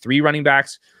down to 3 running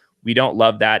backs. We don't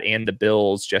love that, and the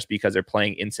Bills, just because they're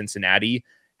playing in Cincinnati,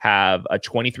 have a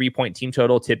 23-point team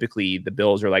total. Typically, the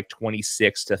Bills are like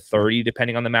 26 to 30,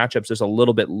 depending on the matchups. There's a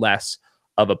little bit less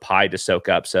of a pie to soak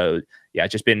up. So yeah,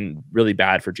 it's just been really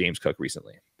bad for James Cook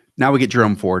recently. Now we get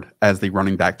Jerome Ford as the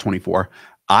running back 24.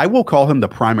 I will call him the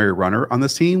primary runner on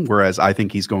this team, whereas I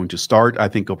think he's going to start. I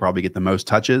think he'll probably get the most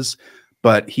touches,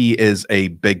 but he is a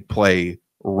big play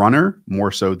runner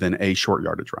more so than a short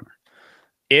yardage runner.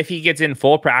 If he gets in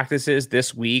full practices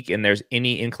this week and there's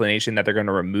any inclination that they're going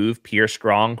to remove Pierre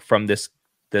Strong from this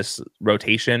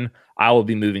rotation, I will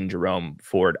be moving Jerome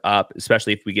Ford up,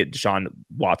 especially if we get Deshaun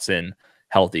Watson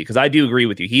healthy. Because I do agree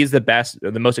with you. He's the best,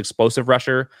 the most explosive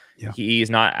rusher. Yeah. He's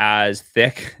not as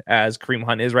thick as Kareem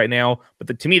Hunt is right now.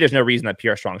 But to me, there's no reason that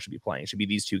Pierre Strong should be playing. It should be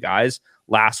these 2 guys.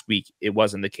 Last week, it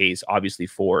wasn't the case. Obviously,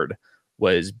 Ford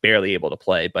was barely able to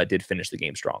play, but did finish the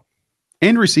game strong.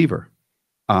 And receiver.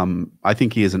 I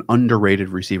think he is an underrated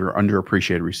receiver,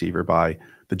 underappreciated receiver by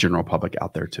the general public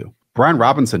out there too. Brian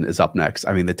Robinson is up next.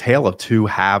 I mean, the tale of 2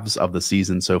 halves of the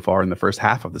season so far in the first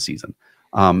half of the season.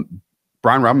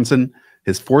 Brian Robinson,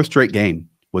 his 4th straight game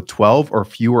with 12 or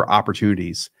fewer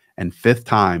opportunities and 5th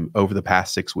time over the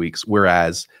past 6 weeks,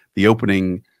 whereas the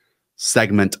opening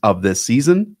segment of this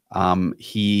season,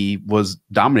 he was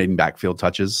dominating backfield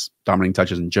touches, dominating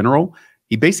touches in general.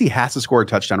 He basically has to score a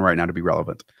touchdown right now to be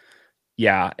relevant.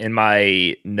 Yeah, in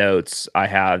my notes, I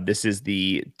have this is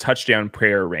the touchdown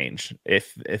prayer range.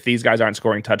 If these guys aren't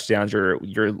scoring touchdowns, you're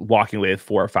walking away with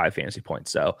 4 or 5 fantasy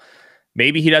points. So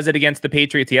maybe he does it against the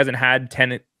Patriots. He hasn't had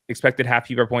 10 expected half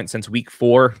PPR points since week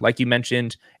 4, like you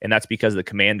mentioned, and that's because the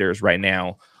Commanders right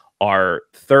now are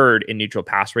 3rd in neutral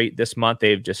pass rate this month.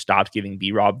 They've just stopped giving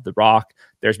B-Rob the rock.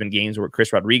 There's been games where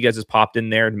Chris Rodriguez has popped in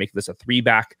there to make this a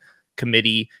 3-back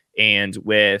committee, and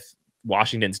with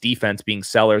Washington's defense being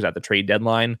sellers at the trade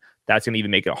deadline, that's going to even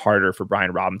make it harder for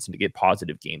Brian Robinson to get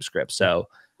positive game scripts. So,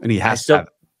 and he has to have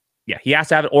it. Yeah, he has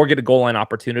to have it or get a goal line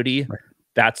opportunity. Right.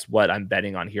 That's what I'm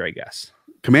betting on here, I guess.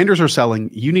 Commanders are selling.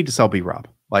 You need to sell B-Rob.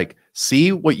 Like,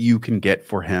 see what you can get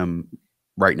for him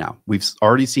right now. We've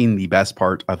already seen the best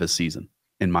part of his season,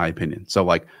 in my opinion. So,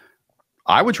 like,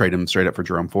 I would trade him straight up for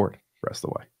Jerome Ford the rest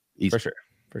of the way. Easy. For sure.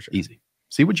 Easy.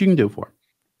 See what you can do for him.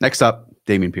 Next up,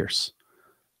 Dameon Pierce.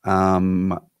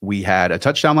 We had a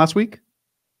touchdown last week.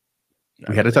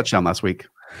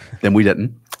 Then we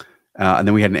didn't. And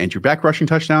then we had an Andrew Beck rushing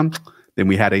touchdown. Then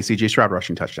we had a CJ Stroud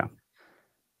rushing touchdown.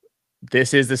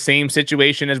 This is the same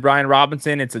situation as Brian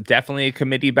Robinson. It's definitely a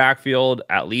committee backfield.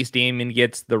 At least Dameon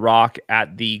gets the rock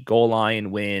at the goal line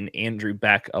when Andrew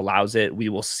Beck allows it. We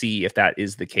will see if that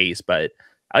is the case, but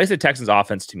at least the Texans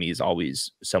offense to me is always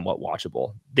somewhat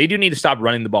watchable. They do need to stop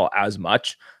running the ball as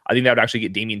much. I think that would actually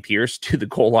get Dameon Pierce to the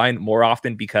goal line more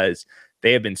often because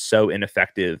they have been so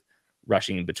ineffective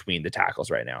rushing between the tackles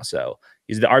right now. So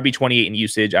he's the RB28 in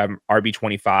usage. I'm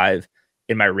RB25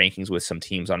 in my rankings with some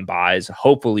teams on buys.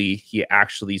 Hopefully he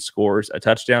actually scores a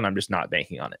touchdown. I'm just not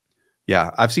banking on it.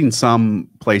 Yeah, I've seen some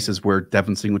places where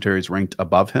Devin Singletary is ranked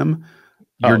above him.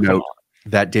 Your note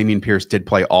that Dameon Pierce did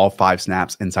play all 5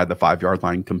 snaps inside the 5-yard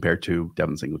line compared to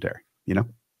Devin Singletary, you know?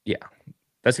 Yeah.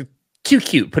 That's too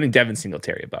cute putting Devin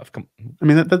Singletary above. I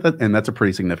mean, and that's a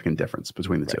pretty significant difference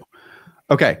between the two.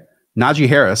 Okay. Najee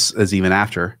Harris is even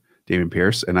after Dameon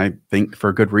Pierce, and I think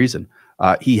for good reason.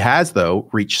 He has, though,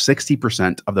 reached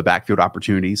 60% of the backfield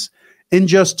opportunities in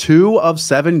just 2 of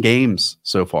 7 games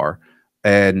so far.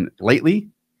 And lately,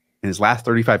 in his last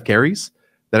 35 carries,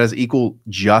 that has equaled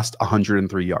just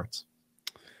 103 yards.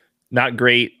 Not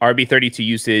great. RB32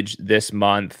 usage this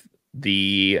month.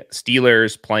 The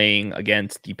Steelers playing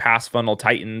against the pass funnel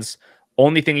Titans.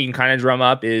 Only thing you can kind of drum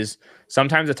up is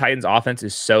sometimes the Titans offense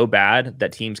is so bad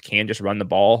that teams can just run the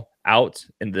ball out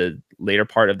in the later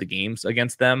part of the games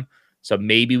against them. So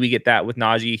maybe we get that with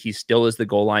Najee. He still is the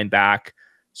goal line back.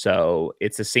 So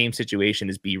it's the same situation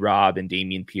as B-Rob and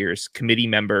Dameon Pierce, committee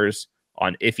members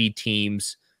on iffy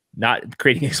teams, not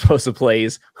creating explosive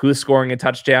plays. Who's scoring a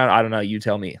touchdown? I don't know. You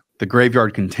tell me. The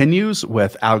graveyard continues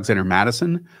with Alexander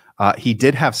Mattison. He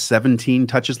did have 17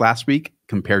 touches last week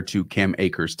compared to Cam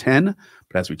Akers' 10.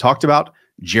 But as we talked about,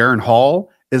 Jaron Hall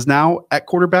is now at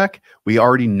quarterback. We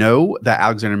already know that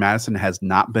Alexander Mattison has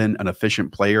not been an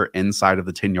efficient player inside of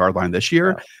the 10-yard line this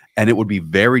year. And it would be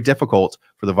very difficult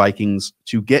for the Vikings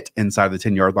to get inside the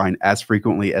 10-yard line as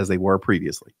frequently as they were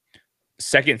previously.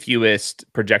 Second fewest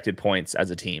projected points as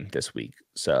a team this week.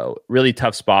 So really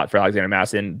tough spot for Alexander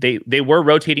Mattison. They were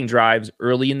rotating drives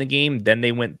early in the game. Then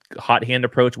they went hot hand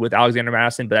approach with Alexander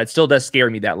Mattison, but that still does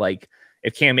scare me that like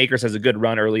if Cam Akers has a good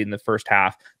run early in the first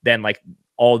half, then like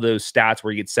all those stats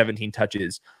where he gets 17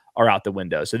 touches are out the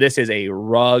window. So this is a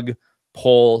rug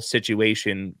pull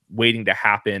situation waiting to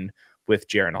happen with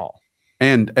Jaren Hall.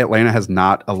 And Atlanta has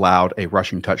not allowed a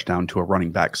rushing touchdown to a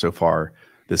running back so far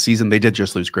this season. They did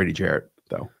just lose Grady Jarrett,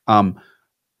 though.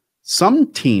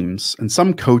 Some teams and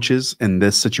some coaches in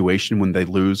this situation, when they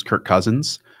lose Kirk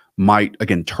Cousins, might,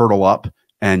 again, turtle up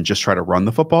and just try to run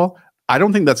the football. I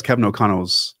don't think that's Kevin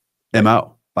O'Connell's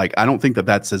MO. Like, I don't think that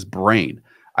that's his brain.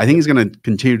 I think he's going to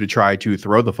continue to try to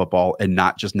throw the football and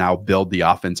not just now build the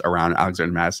offense around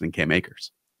Alexander Mattison and Cam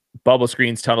Akers. Bubble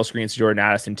screens, tunnel screens to Jordan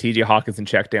Addison, TJ Hawkins, and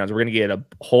checkdowns. We're going to get a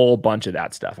whole bunch of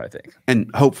that stuff, I think.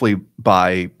 And hopefully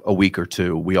by a week or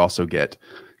two, we also get,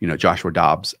 Joshua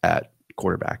Dobbs at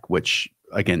quarterback, which,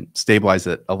 again, stabilize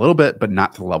it a little bit, but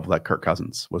not to the level that Kirk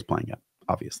Cousins was playing at,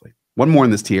 obviously. One more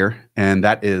in this tier, and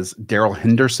that is Darrell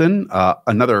Henderson,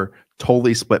 another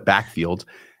totally split backfield.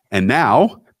 And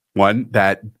now one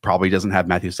that probably doesn't have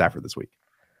Matthew Stafford this week.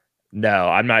 No,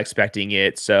 I'm not expecting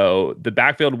it. So the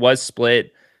backfield was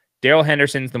split. Darrell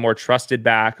Henderson's the more trusted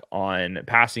back on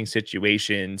passing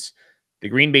situations. The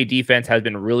Green Bay defense has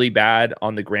been really bad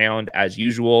on the ground as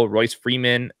usual. Royce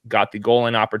Freeman got the goal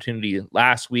line opportunity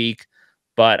last week,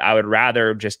 but I would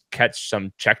rather just catch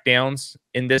some checkdowns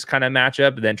in this kind of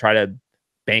matchup than try to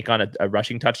bank on a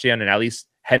rushing touchdown. And at least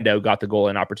Hendo got the goal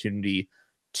line opportunity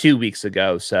 2 weeks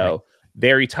ago. So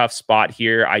very tough spot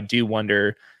here. I do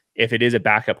wonder if it is a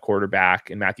backup quarterback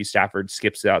and Matthew Stafford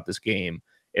skips out this game,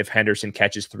 if Henderson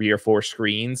catches 3 or 4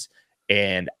 screens.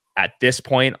 And at this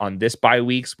point on this bye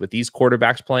weeks, with these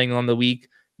quarterbacks playing on the week,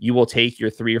 you will take your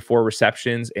 3 or 4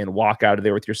 receptions and walk out of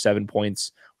there with your 7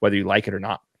 points, whether you like it or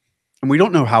not. And we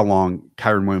don't know how long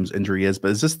Kyren Williams' injury is,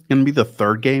 but is this going to be the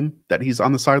third game that he's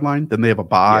on the sideline? Then they have a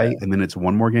bye, and then it's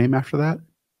one more game after that?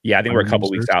 Yeah, I think we're a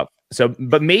couple weeks out. So,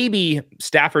 but maybe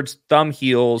Stafford's thumb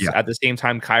heals at the same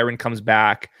time Kyren comes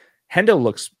back. Hendo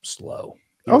looks slow.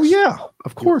 Oh, yeah,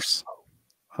 of course.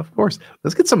 Of course.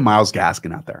 Let's get some Myles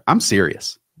Gaskin out there. I'm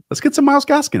serious. Let's get some Myles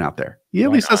Gaskin out there. He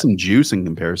at least has some juice in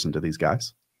comparison to these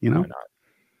guys.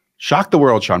 Shock the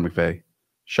world, Sean McVay.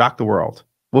 Shock the world.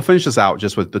 We'll finish this out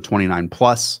just with the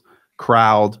 29-plus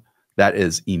crowd. That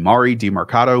is Imari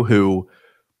DiMercato, who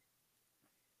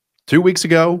 2 weeks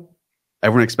ago,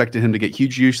 everyone expected him to get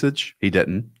huge usage. He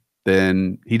didn't.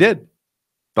 Then he did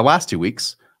the last 2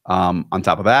 weeks. On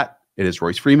top of that, it is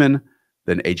Royce Freeman,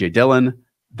 then A.J. Dillon,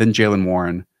 then Jalen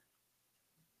Warren,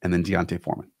 and then D'Onta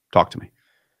Foreman. Talk to me.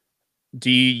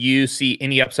 Do you see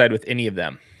any upside with any of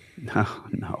them?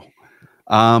 No.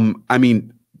 I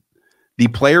mean, the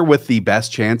player with the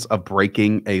best chance of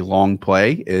breaking a long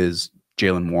play is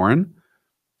Jalen Warren.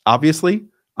 Obviously,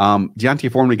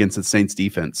 D'Onta Foreman against the Saints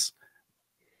defense,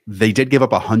 they did give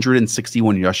up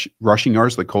 161 rushing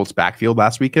yards to the Colts backfield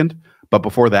last weekend. But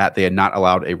before that, they had not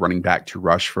allowed a running back to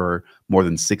rush for more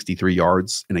than 63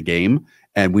 yards in a game.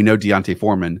 And we know D'Onta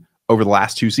Foreman over the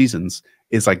last 2 seasons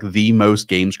is like the most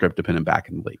game script dependent back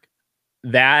in the league.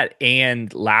 That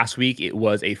and last week, it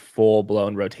was a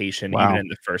full-blown rotation, even in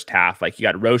the first half. Like you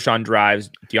got Roshan drives,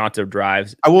 D'Onta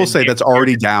drives. I will say that's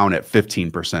already down at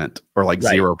 15% or like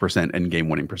 0% in game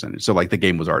winning percentage. So like the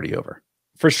game was already over.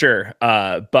 For sure.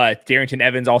 But Darrington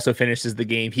Evans also finishes the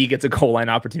game. He gets a goal line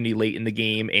opportunity late in the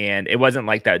game. And it wasn't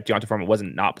like that D'Onta Foreman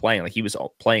wasn't not playing. Like he was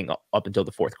playing up until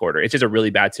the fourth quarter. It's just a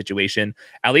really bad situation.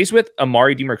 At least with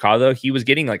Imari DiMercato, he was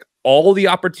getting like all the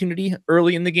opportunity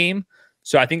early in the game.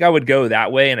 So I think I would go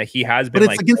that way. And he has been,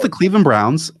 but it's against the Cleveland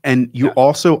Browns. And you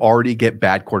also already get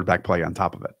bad quarterback play on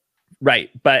top of it. Right.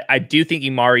 But I do think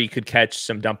Imari could catch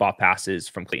some dump off passes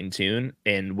from Clayton Tune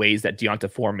in ways that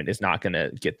D'Onta Foreman is not going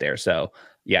to get there. So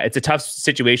yeah, it's a tough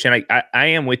situation. I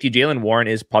am with you. Jalen Warren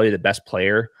is probably the best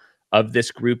player of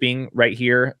this grouping right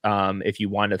here. If you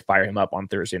wanted to fire him up on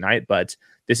Thursday night, but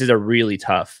this is a really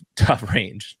tough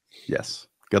range. Yes.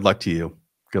 Good luck to you.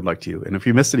 Good luck to you. And if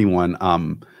you missed anyone,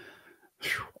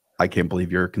 I can't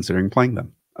believe you're considering playing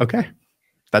them. Okay.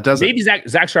 That does maybe Zach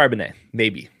Charbonnet.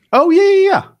 Maybe. Oh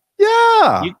yeah.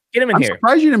 You get him in here. I'm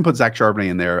surprised you didn't put Zach Charbonnet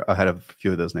in there ahead of a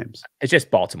few of those names. It's just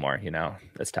Baltimore,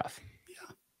 that's tough.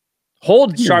 Yeah.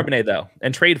 Hold Charbonnet though,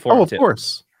 and trade for him too.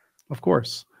 Of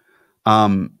course.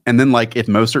 And then like if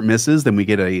Mostert misses, then we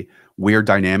get a weird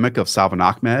dynamic of Salvin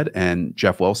Ahmed and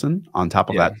Jeff Wilson on top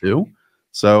of that too.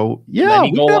 So yeah,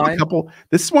 Lenny we could have a couple.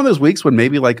 This is one of those weeks when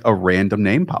maybe like a random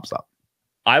name pops up.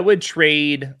 I would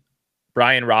trade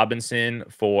Brian Robinson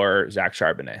for Zach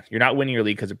Charbonnet. You're not winning your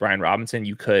league because of Brian Robinson.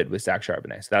 You could with Zach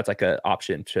Charbonnet. So that's like an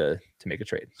option to make a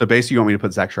trade. So basically, you want me to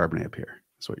put Zach Charbonnet up here?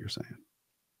 That's what you're saying.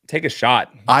 Take a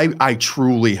shot. I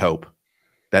truly hope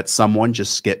that someone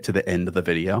just skipped to the end of the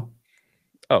video.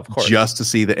 Oh, of course. Just to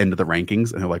see the end of the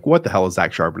rankings. And they're like, what the hell is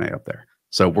Zach Charbonnet up there?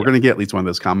 So we're going to get at least one of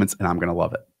those comments, and I'm going to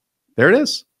love it. There it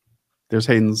is. There's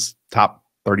Hayden's top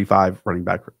 35 running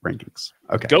back rankings.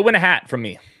 Okay. Go win a hat from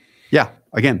me. Yeah.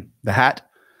 Again, the hat,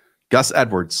 Gus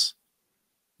Edwards,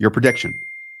 your prediction,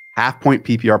 half-point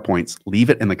PPR points. Leave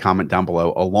it in the comment down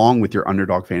below, along with your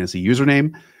Underdog Fantasy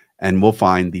username, and we'll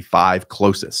find the 5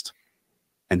 closest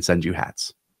and send you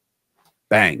hats.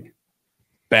 Bang.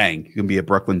 Bang. You can be a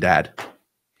Brooklyn dad,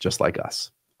 just like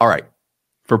us. All right.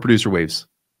 For Producer Waves,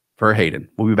 for Hayden,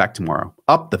 we'll be back tomorrow.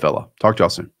 Up the Villa. Talk to y'all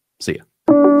soon. See ya.